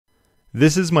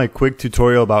This is my quick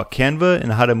tutorial about Canva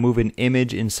and how to move an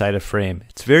image inside a frame.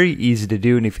 It's very easy to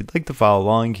do, and if you'd like to follow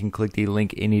along, you can click the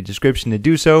link in the description to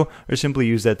do so, or simply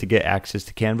use that to get access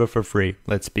to Canva for free.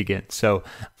 Let's begin. So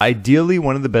ideally,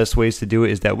 one of the best ways to do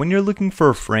it is that when you're looking for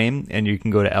a frame, and you can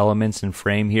go to Elements and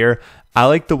Frame here, I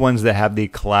like the ones that have the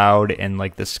cloud and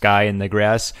like the sky and the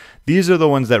grass. These are the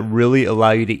ones that really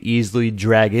allow you to easily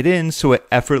drag it in so it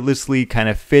effortlessly kind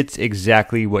of fits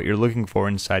exactly what you're looking for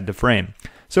inside the frame.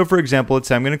 So for example, let's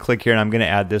say I'm going to click here and I'm going to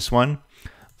add this one.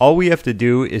 All we have to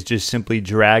do is just simply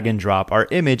drag and drop our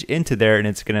image into there and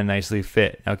it's going to nicely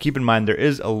fit. Now keep in mind there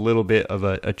is a little bit of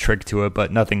a trick to it,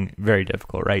 but nothing very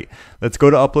difficult, right? Let's go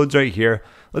to uploads right here.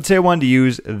 Let's say I wanted to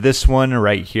use this one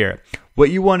right here. What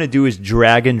you want to do is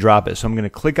drag and drop it. So I'm going to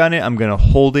click on it, I'm going to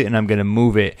hold it, and I'm going to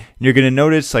move it. And you're going to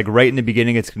notice like right in the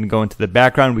beginning it's going to go into the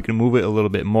background. We can move it a little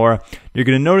bit more. You're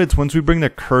going to notice once we bring the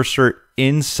cursor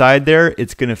inside there,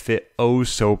 it's going to fit oh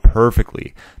so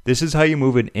perfectly. This is how you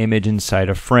move an image inside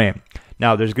a frame.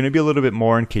 Now there's going to be a little bit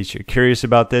more in case you're curious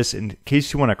about this. In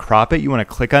case you want to crop it, you want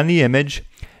to click on the image.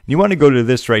 You want to go to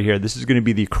this right here. This is going to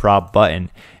be the crop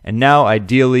button. And now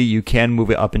ideally you can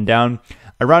move it up and down.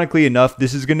 Ironically enough,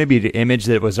 this is going to be the image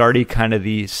that was already kind of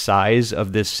the size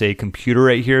of this, say, computer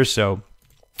right here. So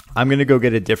I'm going to go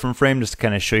get a different frame just to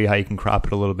kind of show you how you can crop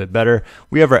it a little bit better.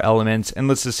 We have our elements, and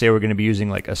let's just say we're going to be using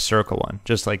like a circle one,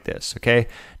 just like this, okay?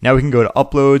 Now we can go to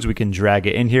uploads, we can drag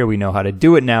it in here, we know how to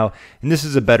do it now, and this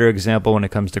is a better example when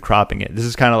it comes to cropping it. This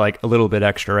is kind of like a little bit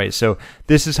extra, right? So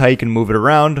this is how you can move it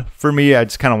around. For me, I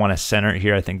just kind of want to center it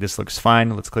here. I think this looks fine.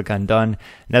 Let's click on done,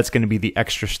 and that's going to be the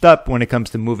extra step when it comes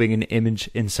to moving an image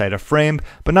inside a frame.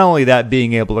 But not only that,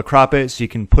 being able to crop it so you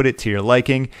can put it to your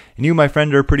liking, and you, my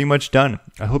friend, are pretty much done.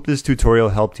 I hope this tutorial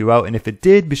helped you out, and if it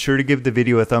did, be sure to give the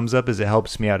video a thumbs up as it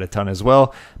helps me out a ton as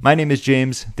well. My name is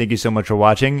James. Thank you so much for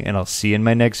watching, and I'll see you in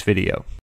my next video.